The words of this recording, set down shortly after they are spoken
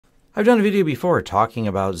I've done a video before talking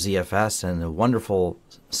about ZFS and the wonderful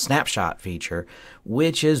snapshot feature,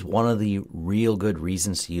 which is one of the real good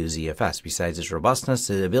reasons to use ZFS. Besides its robustness,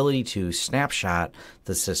 the ability to snapshot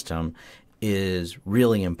the system is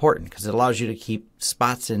really important because it allows you to keep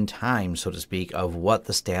spots in time, so to speak, of what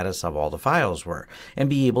the status of all the files were and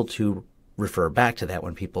be able to refer back to that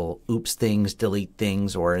when people oops things, delete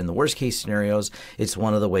things, or in the worst case scenarios, it's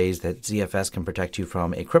one of the ways that ZFS can protect you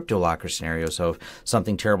from a crypto locker scenario. So if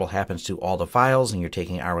something terrible happens to all the files and you're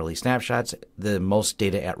taking hourly snapshots, the most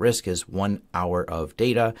data at risk is 1 hour of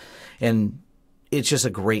data. And it's just a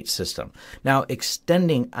great system. Now,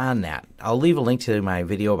 extending on that, I'll leave a link to my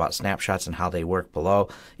video about snapshots and how they work below,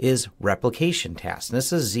 is replication tasks. And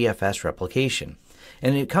this is ZFS replication.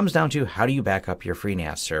 And it comes down to how do you back up your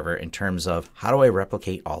FreeNAS server in terms of how do I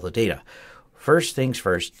replicate all the data? First things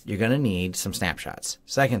first, you're going to need some snapshots.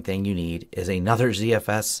 Second thing you need is another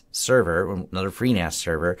ZFS server, another FreeNAS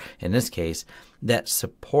server in this case, that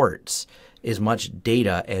supports as much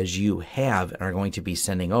data as you have and are going to be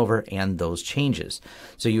sending over and those changes.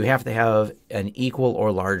 So you have to have an equal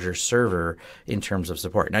or larger server in terms of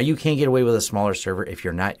support. Now you can get away with a smaller server if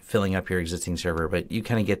you're not filling up your existing server, but you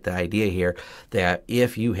kind of get the idea here that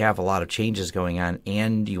if you have a lot of changes going on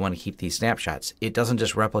and you want to keep these snapshots, it doesn't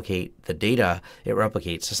just replicate the data, it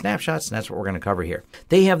replicates the snapshots, and that's what we're going to cover here.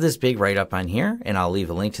 They have this big write-up on here, and I'll leave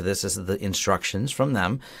a link to this. This is the instructions from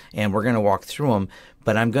them, and we're going to walk through them.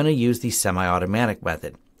 But I'm going to use the semi-automatic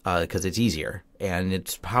method because it's easier and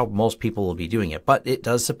it's how most people will be doing it. But it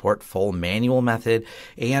does support full manual method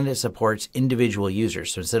and it supports individual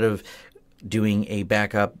users. So instead of doing a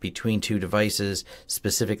backup between two devices,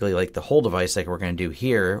 specifically like the whole device like we're going to do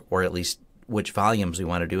here, or at least which volumes we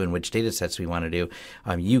want to do and which data sets we want to do,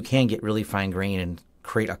 you can get really fine-grained and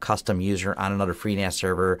create a custom user on another FreeNAS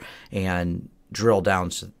server and drill down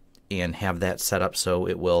and have that set up so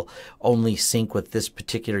it will only sync with this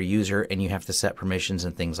particular user and you have to set permissions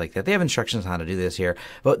and things like that. They have instructions on how to do this here,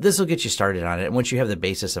 but this will get you started on it. And once you have the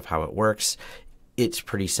basis of how it works, it's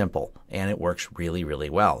pretty simple and it works really, really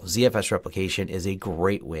well. ZFS replication is a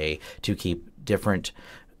great way to keep different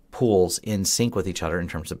pools in sync with each other in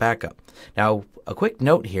terms of backup. Now, a quick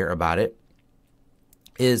note here about it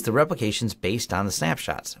is the replication's based on the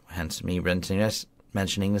snapshots, hence me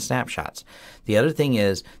mentioning the snapshots. The other thing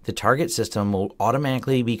is the target system will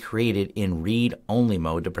automatically be created in read-only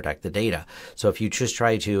mode to protect the data. So if you just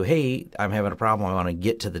try to, hey, I'm having a problem, I want to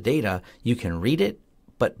get to the data, you can read it,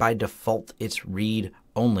 but by default it's read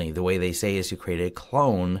only. The way they say is to create a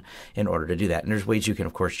clone in order to do that. And there's ways you can,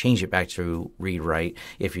 of course, change it back to read-write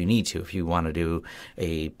if you need to. If you want to do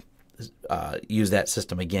use that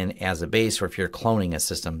system again as a base, or if you're cloning a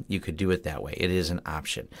system, you could do it that way. It is an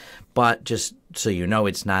option. But just so you know,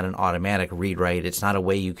 it's not an automatic read-write. It's not a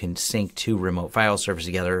way you can sync two remote file servers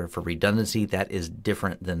together for redundancy. That is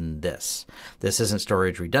different than this. This isn't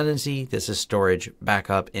storage redundancy. This is storage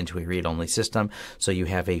backup into a read-only system. So you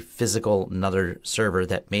have a physical another server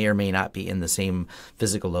that may or may not be in the same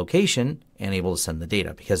physical location and able to send the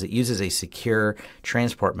data because it uses a secure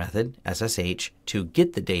transport method, SSH, to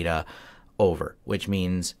get the data over, which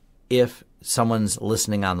means if someone's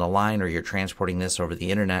listening on the line or you're transporting this over the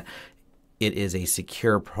internet, it is a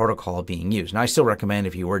secure protocol being used. Now, I still recommend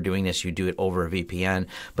if you were doing this, you do it over a VPN,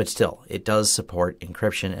 but still, it does support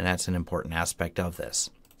encryption, and that's an important aspect of this.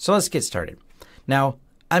 So let's get started. Now,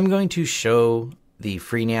 I'm going to show the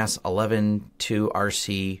FreeNAS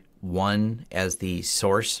 11.2 RC1 as the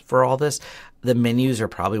source for all this. The menus are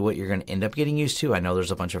probably what you're going to end up getting used to. I know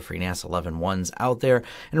there's a bunch of FreeNAS 11.1s out there,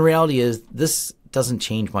 and the reality is this doesn't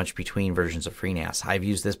change much between versions of FreeNAS. I've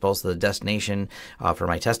used this both as the destination for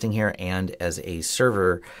my testing here and as a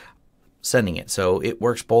server sending it. So it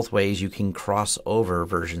works both ways. You can cross over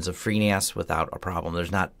versions of FreeNAS without a problem.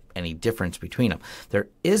 There's not any difference between them. There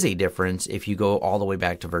is a difference if you go all the way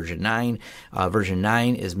back to version 9. Version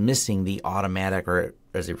 9 is missing the automatic, or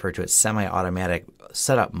as they refer to it, semi-automatic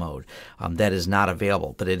setup mode. That is not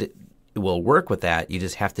available, but it will work with that. You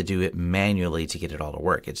just have to do it manually to get it all to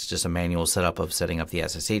work. It's just a manual setup of setting up the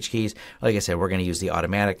SSH keys. Like I said, we're going to use the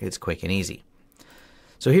automatic. It's quick and easy.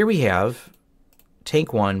 So here we have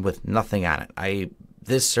tank 1 with nothing on it.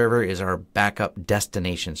 This server is our backup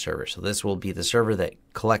destination server. So this will be the server that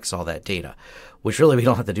collects all that data, which really we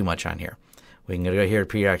don't have to do much on here. We can go here to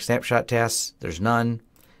periodic snapshot tasks. There's none.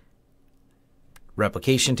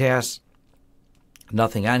 Replication tasks.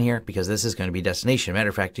 Nothing on here because this is going to be destination. Matter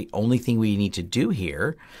of fact, the only thing we need to do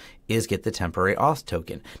here is get the temporary auth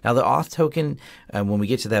token. Now the auth token, when we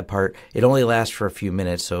get to that part, it only lasts for a few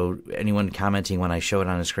minutes. So anyone commenting when I show it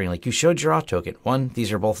on the screen, like, you showed your auth token. One,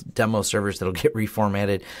 these are both demo servers that'll get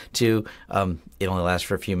reformatted. Two, it only lasts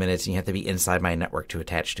for a few minutes and you have to be inside my network to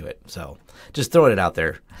attach to it. So just throwing it out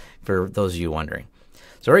there for those of you wondering.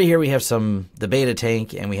 So right here we have the beta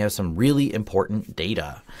tank, and we have some really important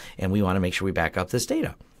data, and we want to make sure we back up this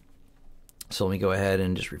data. So let me go ahead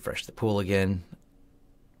and just refresh the pool again.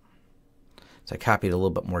 So I copied a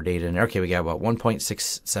little bit more data in there. Okay, we got about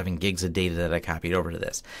 1.67 gigs of data that I copied over to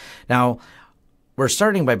this. Now, we're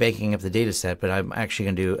starting by backing up the data set, but I'm actually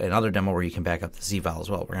going to do another demo where you can back up the ZVOL as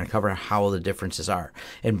well. We're going to cover how the differences are.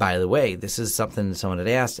 And by the way, this is something someone had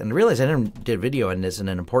asked, and I realized I didn't do a video on this, and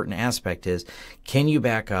an important aspect is, can you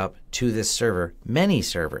back up to this server many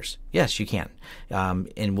servers? Yes, you can.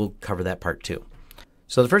 And we'll cover that part too.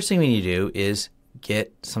 So the first thing we need to do is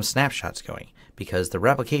get some snapshots going, because the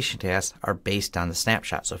replication tasks are based on the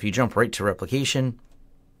snapshot. So if you jump right to replication,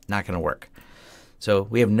 not going to work. So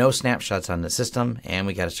we have no snapshots on the system, and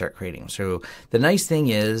we got to start creating them. So the nice thing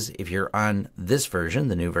is, if you're on this version,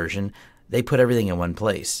 the new version, they put everything in one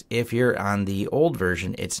place. If you're on the old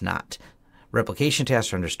version, it's not. Replication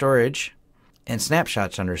tasks are under storage, and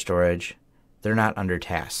snapshots under storage. They're not under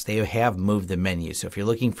tasks. They have moved the menu. So if you're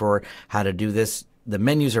looking for how to do this, the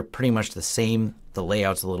menus are pretty much the same. The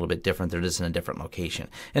layout's a little bit different. They're just in a different location.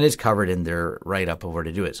 And it's covered in their write-up of where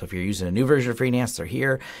to do it. So if you're using a new version of FreeNAS, they're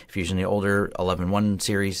here. If you're using the older 11.1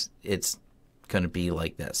 series, it's going to be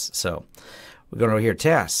like this. So we're going over here,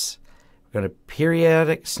 tasks. We're going to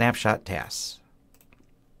periodic snapshot tasks.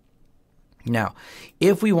 Now,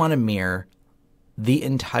 if we want to mirror the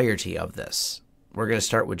entirety of this, we're going to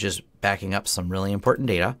start with just backing up some really important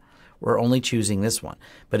data. We're only choosing this one.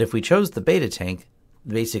 But if we chose the beta tank,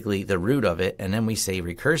 basically the root of it, and then we say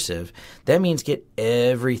recursive, that means get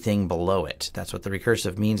everything below it. That's what the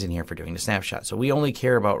recursive means in here for doing the snapshot. So we only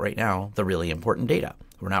care about right now the really important data.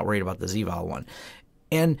 We're not worried about the ZVOL one.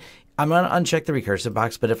 And I'm going to uncheck the recursive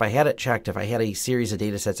box, but if I had it checked, if I had a series of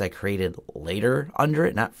data sets I created later under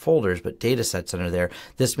it, not folders, but data sets under there,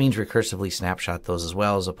 this means recursively snapshot those as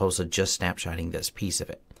well, as opposed to just snapshotting this piece of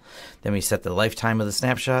it. Then we set the lifetime of the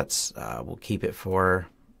snapshots. We'll keep it for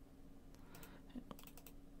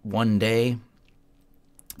 1 day.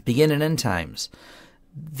 Begin and end times.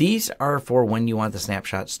 These are for when you want the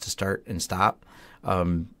snapshots to start and stop.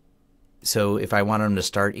 So if I want them to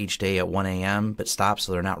start each day at 1 a.m. but stop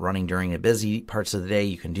so they're not running during the busy parts of the day,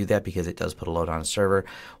 you can do that because it does put a load on a server.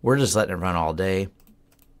 We're just letting it run all day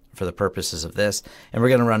for the purposes of this. And we're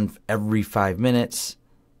going to run every 5 minutes,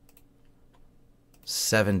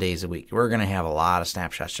 7 days a week. We're going to have a lot of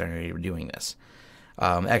snapshots generated doing this.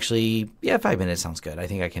 Actually, yeah, 5 minutes sounds good. I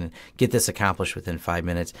think I can get this accomplished within 5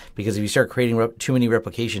 minutes, because if you start creating too many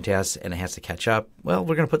replication tasks and it has to catch up, well,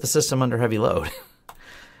 we're going to put the system under heavy load.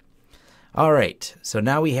 All right, so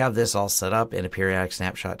now we have this all set up and a periodic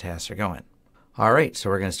snapshot tasks are going. All right, so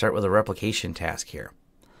we're going to start with a replication task here.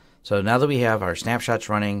 So now that we have our snapshots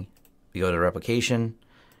running, we go to replication,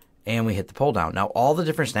 and we hit the pull down. Now, all the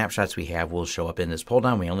different snapshots we have will show up in this pull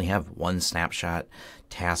down. We only have one snapshot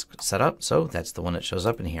task set up, so that's the one that shows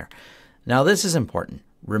up in here. Now, this is important.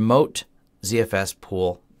 Remote ZFS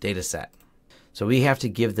pool dataset. So we have to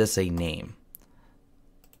give this a name.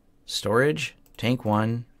 Storage, tank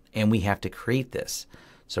 1, and we have to create this.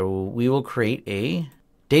 So we will create a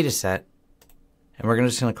dataset, and we're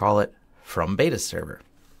just going to call it from beta server.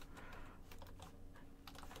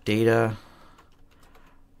 Data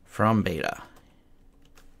from beta.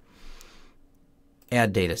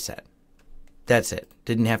 Add data set. That's it.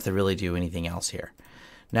 Didn't have to really do anything else here.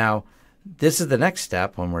 Now, this is the next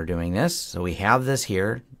step when we're doing this. So we have this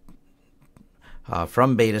here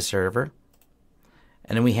from beta server.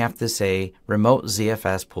 And then we have to say remote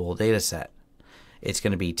ZFS pool dataset. It's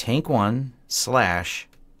going to be tank1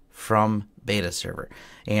 / from beta server.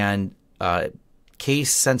 And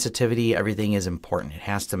case sensitivity, everything is important. It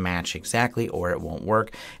has to match exactly or it won't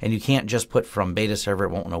work. And you can't just put from beta server,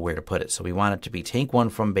 it won't know where to put it. So we want it to be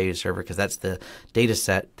tank1 from beta server, because that's the data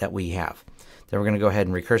set that we have. Then we're going to go ahead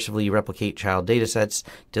and recursively replicate child data sets,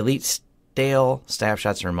 delete stale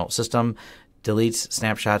snapshots in remote system, deletes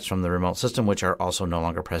snapshots from the remote system, which are also no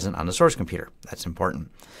longer present on the source computer. That's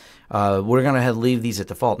important. We're going to leave these at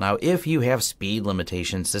default. Now, if you have speed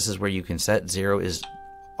limitations, this is where you can set 0 is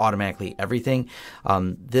automatically everything.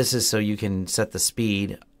 This is so you can set the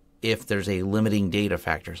speed if there's a limiting data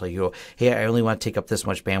factor. So you go, hey, I only want to take up this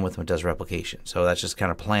much bandwidth when it does replication. So that's just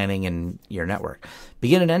kind of planning in your network.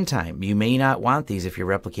 Begin and end time. You may not want these if you're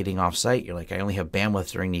replicating off-site. You're like, I only have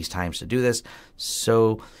bandwidth during these times to do this.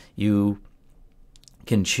 So you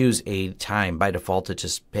can choose a time by default to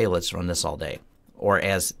just, hey, let's run this all day. Or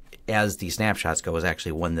as the snapshots go is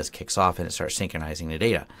actually when this kicks off and it starts synchronizing the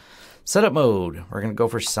data. Setup mode, we're going to go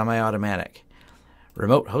for semi-automatic.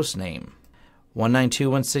 Remote host name,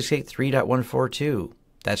 192.168.3.142.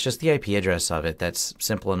 That's just the IP address of it. That's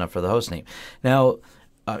simple enough for the host name. Now,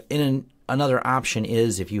 another option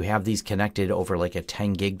is if you have these connected over like a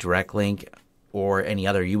 10 gig direct link or any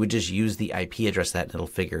other, you would just use the IP address of that and it'll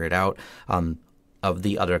figure it out. Of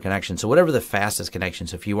the other connection. So whatever the fastest connection.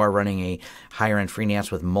 So if you are running a higher end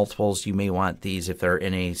FreeNAS with multiples, you may want these, if they're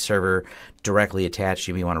in a server directly attached,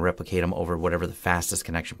 you may want to replicate them over whatever the fastest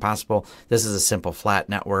connection possible. This is a simple flat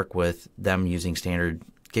network with them using standard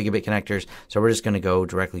gigabit connectors. So we're just going to go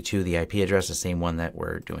directly to the IP address, the same one that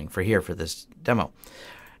we're doing for here for this demo.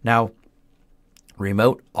 Now,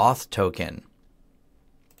 remote auth token.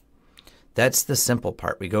 That's the simple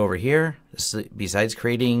part. We go over here. Besides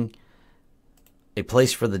creating a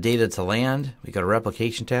place for the data to land, we go to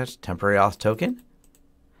replication task, temporary auth token.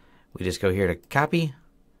 We just go here to copy.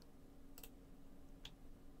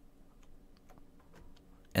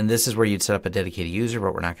 And this is where you'd set up a dedicated user,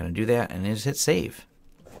 but we're not going to do that. And just hit save.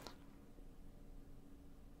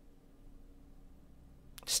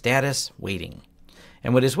 Status, waiting.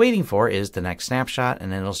 And what it's waiting for is the next snapshot,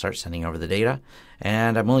 and then it'll start sending over the data.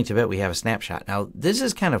 And I'm willing to bet we have a snapshot. Now, this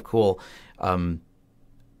is kind of cool.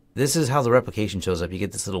 This is how the replication shows up. You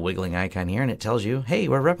get this little wiggling icon here, and it tells you, hey,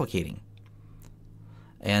 we're replicating.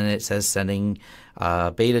 And it says sending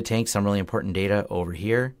beta tank some really important data over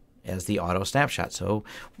here as the auto snapshot. So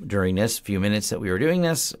during this few minutes that we were doing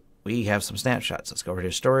this, we have some snapshots. Let's go over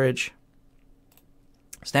to storage.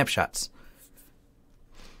 Snapshots.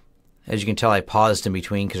 As you can tell, I paused in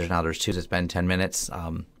between because now there's two. It's been 10 minutes.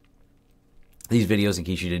 These videos, in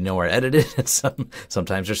case you didn't know, are edited.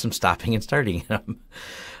 Sometimes there's some stopping and starting in them.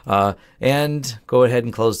 And go ahead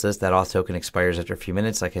and close this. That auth token expires after a few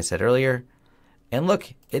minutes, like I said earlier. And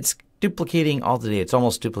look, it's duplicating all the data. It's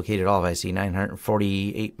almost duplicated all of it. I see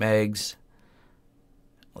 948 megs.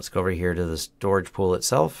 Let's go over here to the storage pool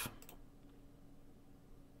itself.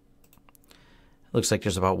 Looks like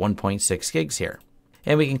there's about 1.6 gigs here.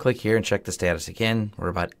 And we can click here and check the status again. We're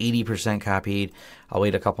about 80% copied. I'll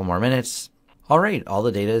wait a couple more minutes. All right, all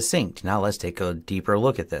the data is synced. Now let's take a deeper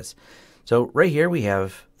look at this. So right here we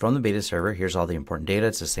have from the beta server, here's all the important data.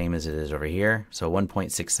 It's the same as it is over here. So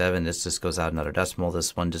 1.67, this just goes out another decimal.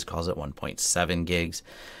 This one just calls it 1.7 gigs.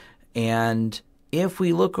 And if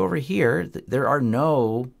we look over here, there are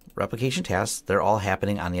no replication tasks. They're all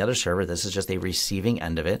happening on the other server. This is just a receiving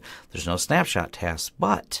end of it. There's no snapshot tasks,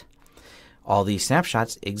 but all these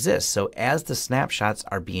snapshots exist. So as the snapshots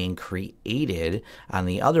are being created on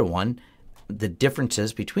the other one, the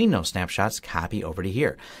differences between those snapshots copy over to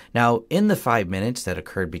here. Now, in the 5 minutes that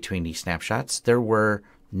occurred between these snapshots, there were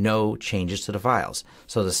no changes to the files.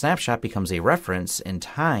 So the snapshot becomes a reference in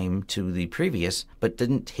time to the previous, but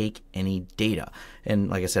didn't take any data. And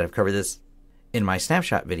like I said, I've covered this in my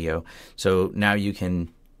snapshot video. So now you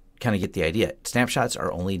can kind of get the idea. Snapshots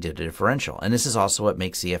are only data differential. And this is also what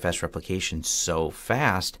makes ZFS replication so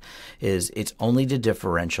fast, is it's only the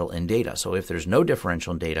differential in data. So if there's no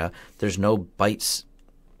differential in data, there's no bytes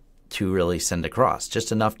to really send across,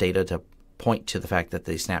 just enough data to point to the fact that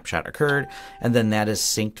the snapshot occurred, and then that is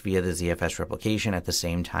synced via the ZFS replication at the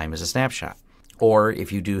same time as a snapshot. Or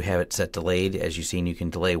if you do have it set delayed, as you've seen, you can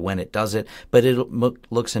delay when it does it, but it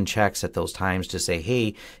looks and checks at those times to say,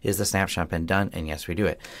 hey, is the snapshot been done? And yes, we do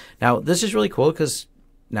it. Now, this is really cool because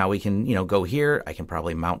now we can, go here. I can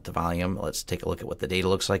probably mount the volume. Let's take a look at what the data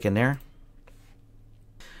looks like in there.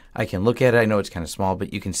 I can look at it. I know it's kind of small,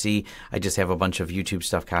 but you can see I just have a bunch of YouTube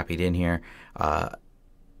stuff copied in here.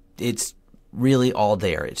 It's really all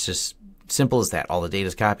there. It's just simple as that. All the data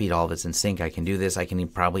is copied, all of it's in sync. I can do this. I can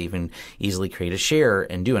probably even easily create a share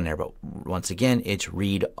and do in there. But once again, it's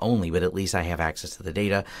read only, but at least I have access to the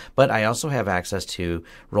data. But I also have access to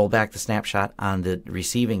roll back the snapshot on the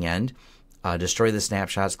receiving end, destroy the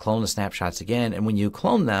snapshots, clone the snapshots again. And when you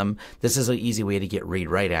clone them, this is an easy way to get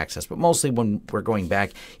read-write access. But mostly when we're going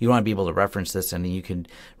back, you want to be able to reference this, and then you can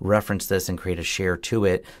reference this and create a share to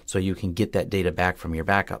it so you can get that data back from your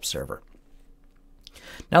backup server.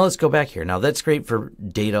 Now let's go back here. Now that's great for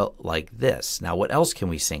data like this. Now what else can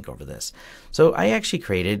we sync over this? So I actually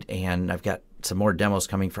created, and I've got some more demos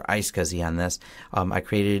coming for iSCSI on this. I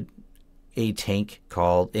created a tank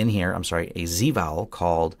called in here, I'm sorry, a ZVOL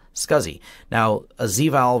called SCSI. Now, a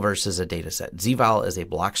ZVOL versus a dataset. ZVOL is a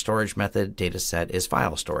block storage method. Dataset is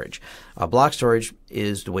file storage. Block storage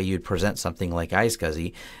is the way you'd present something like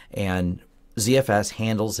iSCSI, and ZFS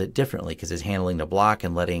handles it differently because it's handling the block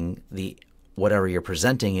and letting the whatever you're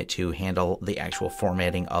presenting it to handle the actual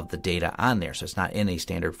formatting of the data on there. So it's not in a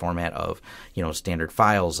standard format of, standard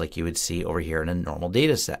files like you would see over here in a normal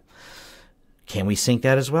data set. Can we sync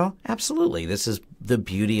that as well? Absolutely. This is the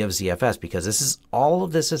beauty of ZFS because all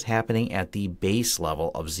of this is happening at the base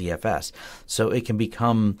level of ZFS. So it can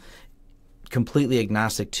become completely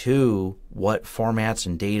agnostic to what formats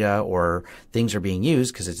and data or things are being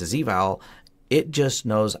used because it's a ZVOL. It just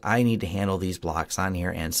knows I need to handle these blocks on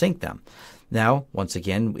here and sync them. Now, once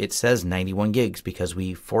again, it says 91 gigs because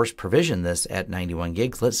we force provision this at 91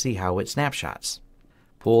 gigs. Let's see how it snapshots.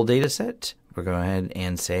 Pool dataset. We're going to go ahead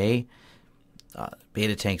and say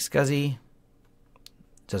beta tank SCSI.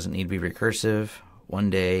 Doesn't need to be recursive. 1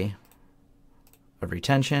 day of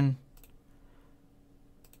retention.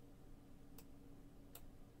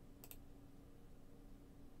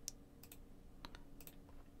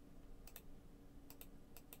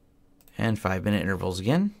 And 5-minute intervals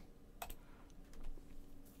again.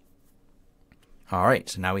 All right,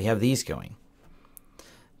 so now we have these going.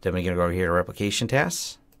 Then we're going to go over here to replication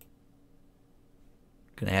tasks.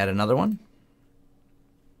 Going to add another one.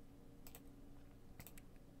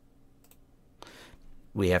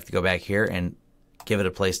 We have to go back here and give it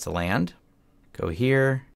a place to land. Go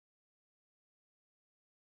here.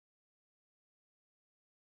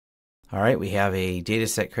 All right, we have a data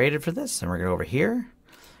set created for this, and we're going to go over here.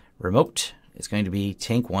 Remote is going to be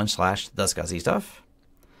tank1/the SCSI stuff.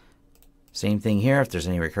 Same thing here. If there's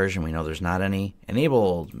any recursion, we know there's not any.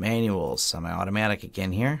 Enabled, manual, semi-automatic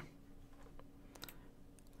again here.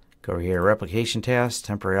 Go over here to replication task,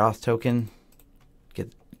 temporary auth token.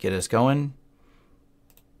 Get us going.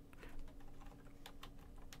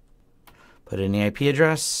 Put in the IP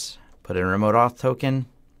address. Put in remote auth token.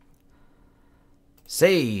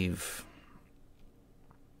 Save.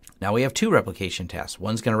 Now we have 2 replication tasks.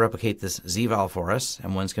 One's going to replicate this ZVOL for us,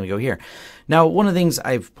 and one's going to go here. Now, one of the things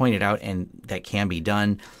I've pointed out and that can be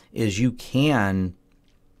done is you can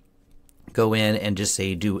go in and just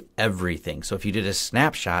say do everything. So if you did a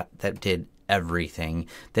snapshot that did everything,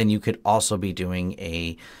 then you could also be doing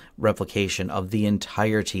a replication of the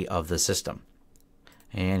entirety of the system.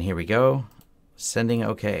 And here we go. Sending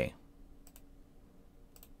OK.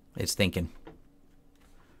 It's thinking.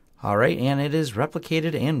 All right, and it is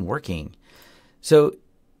replicated and working. So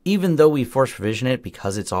even though we force provision it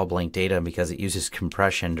because it's all blank data and because it uses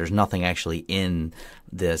compression, there's nothing actually in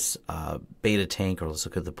this beta tank, or let's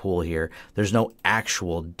look at the pool here. There's no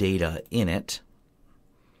actual data in it.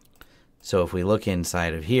 So if we look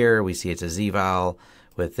inside of here, we see it's a ZVOL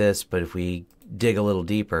with this, but if we dig a little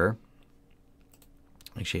deeper,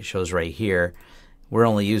 actually it shows right here, we're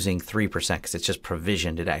only using 3% because it's just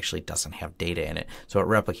provisioned. It actually doesn't have data in it. So it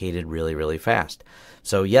replicated really, really fast.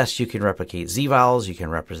 So yes, you can replicate ZVOLs. You can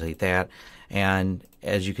replicate that. And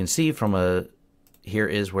as you can see from here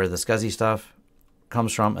is where the SCSI stuff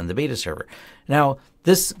comes from and the beta server. Now,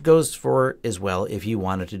 this goes for as well if you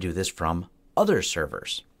wanted to do this from other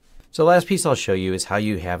servers. So the last piece I'll show you is how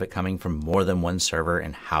you have it coming from more than one server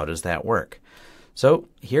and how does that work. So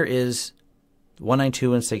here is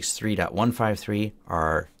 192.163.153.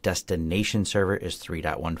 Our destination server is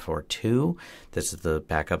 3.142. This is the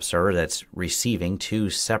backup server that's receiving 2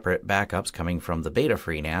 separate backups coming from the beta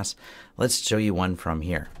FreeNAS. Let's show you one from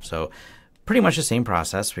here. So pretty much the same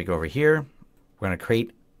process. We go over here. We're going to create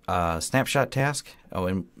a snapshot task. Oh,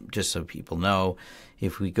 and just so people know,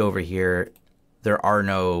 if we go over here, there are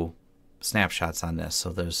no snapshots on this. So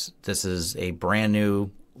this is a brand new,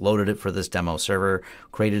 loaded it for this demo server,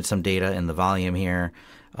 created some data in the volume here,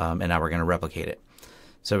 and now we're going to replicate it.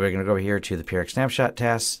 So we're going to go over here to the periodic snapshot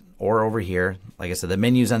tasks, or over here. Like I said, the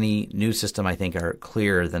menus on the new system I think are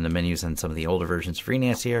clearer than the menus on some of the older versions of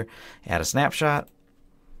FreeNAS here. Add a snapshot.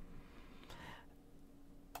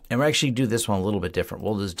 And we'll actually do this one a little bit different.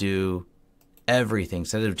 We'll just do everything.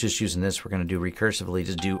 Instead of just using this, we're going to do recursively,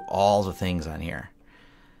 just do all the things on here.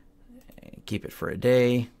 Keep it for a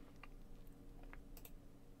day.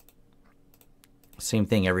 Same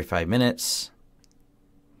thing every 5 minutes.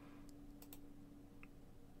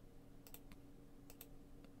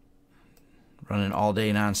 Running all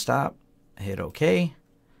day nonstop. Hit OK.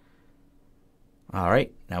 All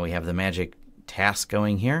right, now we have the magic task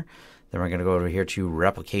going here. Then we're going to go over here to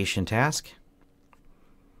replication task.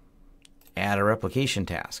 Add a replication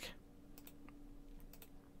task.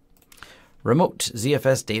 Remote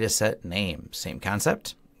ZFS dataset name. Same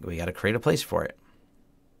concept. we got to create a place for it.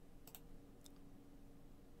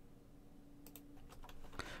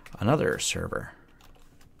 Another server.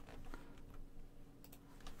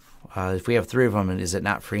 If we have 3 of them, is it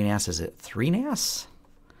not FreeNAS? Is it FreeNAS?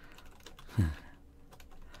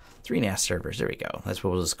 3NAS servers. There we go. That's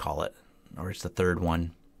what we'll just call it. Or it's the 3rd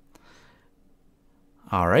one.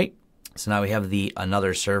 All right. So now we have the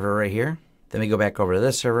another server right here. Then we go back over to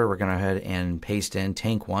this server. We're going to go ahead and paste in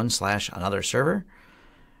tank1/another server.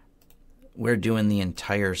 We're doing the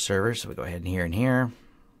entire server. So we go ahead and here.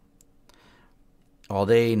 All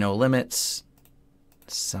day, no limits.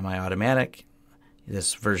 Semi-automatic.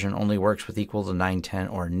 This version only works with equal to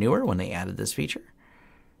 9.10 or newer when they added this feature.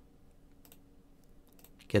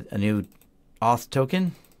 Get a new auth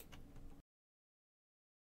token.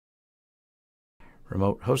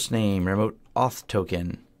 Remote hostname, remote auth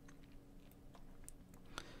token.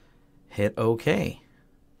 Hit OK.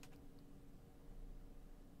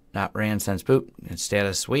 Not ran since boot. It's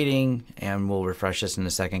status waiting, and we'll refresh this in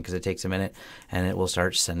a second because it takes a minute, and it will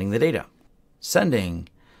start sending the data. Sending.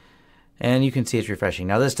 And you can see it's refreshing.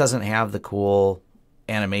 Now this doesn't have the cool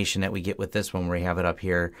animation that we get with this one where we have it up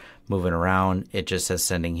here moving around. It just says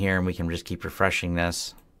sending here, and we can just keep refreshing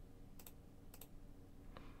this.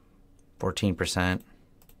 14%,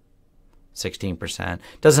 16%.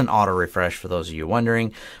 Doesn't auto refresh for those of you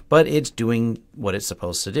wondering, but it's doing what it's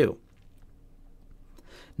supposed to do.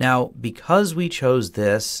 Now, because we chose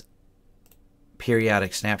this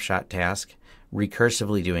periodic snapshot task,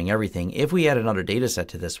 recursively doing everything, if we add another data set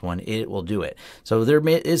to this one, it will do it. So there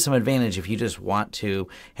is some advantage if you just want to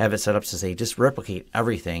have it set up to say just replicate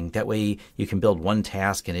everything. That way you can build one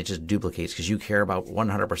task and it just duplicates because you care about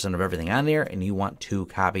 100% of everything on there and you want 2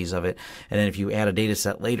 copies of it. And then if you add a data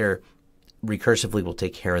set later, recursively will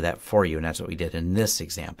take care of that for you, and that's what we did in this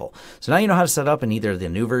example. So now you know how to set up in either the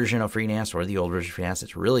new version of FreeNAS or the old version of FreeNAS.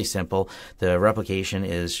 It's really simple. The replication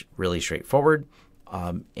is really straightforward.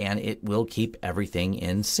 And it will keep everything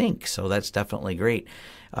in sync. So that's definitely great.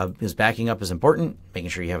 Because backing up is important. Making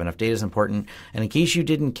sure you have enough data is important. And in case you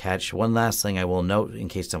didn't catch, one last thing I will note in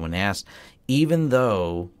case someone asks, even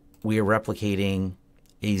though we are replicating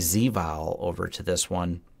a ZVOL over to this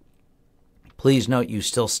one, please note you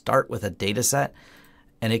still start with a data set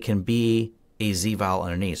and it can be a ZVOL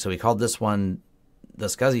underneath. So we called this one the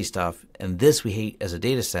SCSI stuff, and this we hate as a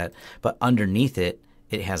data set, but underneath it,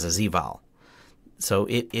 it has a ZVOL. So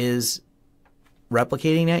it is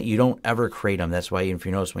replicating that. You don't ever create them. That's why if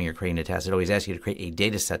you notice when you're creating a task, it always asks you to create a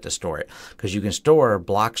data set to store it, because you can store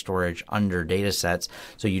block storage under data sets.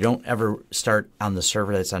 So you don't ever start on the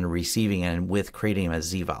server that's on the receiving end with creating them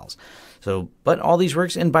as ZVOLs. So, but all these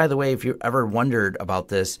works. And by the way, if you ever wondered about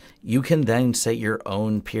this, you can then set your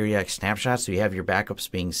own periodic snapshots. So you have your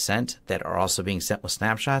backups being sent that are also being sent with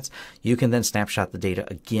snapshots. You can then snapshot the data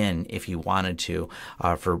again if you wanted to,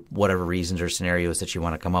 for whatever reasons or scenarios that you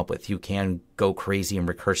want to come up with. You can go crazy and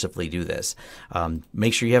recursively do this.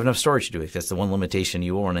 Make sure you have enough storage to do it. That's the one limitation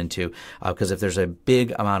you will run into, because if there's a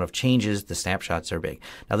big amount of changes, the snapshots are big.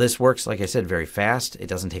 Now this works, like I said, very fast. It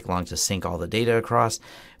doesn't take long to sync all the data across.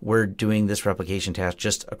 We're doing this replication task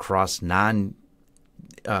just across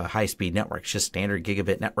high-speed networks, just standard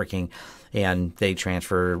gigabit networking, and they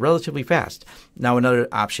transfer relatively fast. Now, another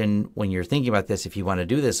option when you're thinking about this, if you want to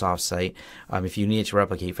do this offsite, if you need to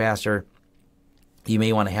replicate faster, you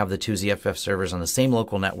may want to have the 2 ZFS servers on the same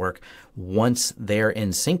local network. Once they're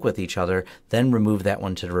in sync with each other, then remove that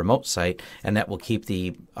one to the remote site, and that will keep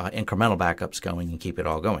the incremental backups going and keep it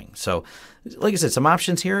all going. So, like I said, some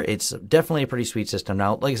options here. It's definitely a pretty sweet system.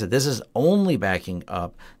 Now, like I said, this is only backing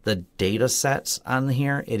up the data sets on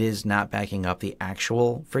here. It is not backing up the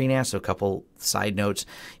actual FreeNAS. So a couple side notes.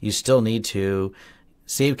 You still need to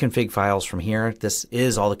save config files from here. This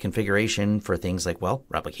is all the configuration for things like, well,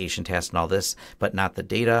 replication tests and all this, but not the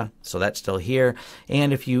data. So that's still here.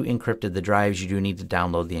 And if you encrypted the drives, you do need to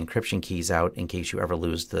download the encryption keys out in case you ever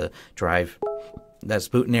lose the drive. That's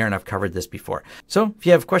booting there, and I've covered this before. So if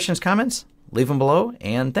you have questions, comments, leave them below,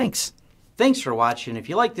 and thanks. Thanks for watching. If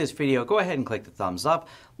you like this video, go ahead and click the thumbs up.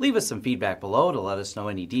 Leave us some feedback below to let us know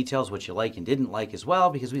any details, what you like and didn't like as well,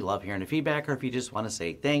 because we love hearing the feedback. Or if you just want to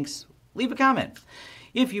say thanks, leave a comment.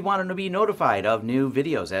 If you want to be notified of new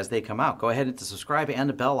videos as they come out, go ahead and hit the subscribe and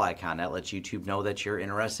the bell icon. That lets YouTube know that you're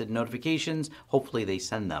interested in notifications. Hopefully they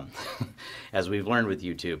send them, as we've learned with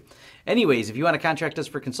YouTube. Anyways, if you want to contract us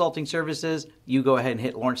for consulting services, you go ahead and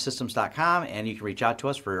hit lawrencesystems.com, and you can reach out to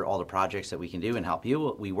us for all the projects that we can do and help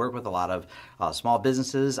you. We work with a lot of small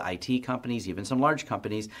businesses, IT companies, even some large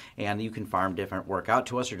companies, and you can farm different work out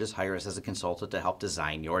to us or just hire us as a consultant to help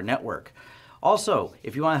design your network. Also,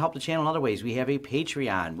 if you want to help the channel in other ways, we have a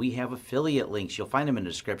Patreon. We have affiliate links. You'll find them in the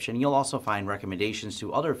description. You'll also find recommendations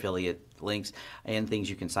to other affiliate links and things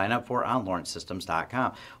you can sign up for on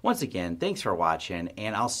lawrencesystems.com. Once again, thanks for watching,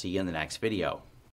 and I'll see you in the next video.